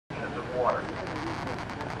water.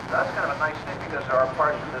 That's kind of a nice thing because there are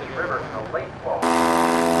parts of this river in the late fall.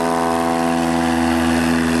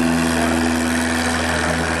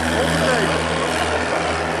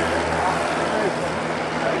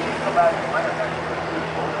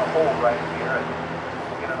 A hole right here and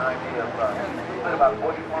get an idea of a bit about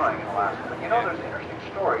bush flying in Alaska. But you know, there's an interesting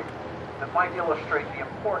story that might illustrate the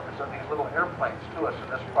importance of these little airplanes to us in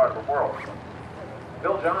this part of the world.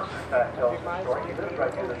 Bill Johnson, in fact, tells the story. He lives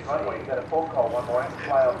right near this runway. He got a phone call one morning to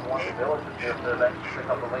fly out to one of the villages near Fairbanks to pick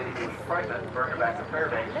up a lady who was pregnant and bring her back to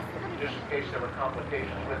Fairbanks, just in case there were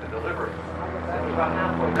complications with the delivery. It was about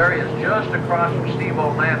halfway. There he is, just across from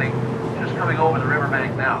Steamboat Landing, just coming over the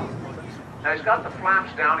riverbank now. Now he's got the flaps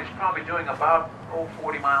down. He's probably doing about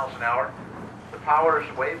 40 miles an hour. The power is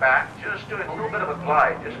way back, just doing a little bit of a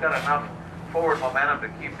glide. Just got enough forward momentum to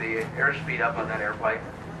keep the airspeed up on that airplane.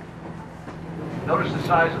 Notice the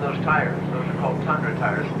size of those tires. Those are called Tundra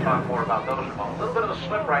tires. We'll talk more about those in a moment. A little bit of a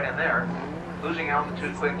slip right in there. Losing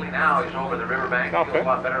altitude quickly now. He's over the riverbank. Feels a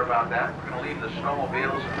lot better about that. We're going to leave the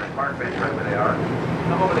snowmobiles and the park bench right where they are.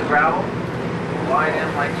 Come over the gravel. Glide in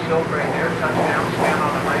like silk right there. Touch down. Stand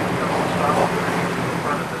on the mic.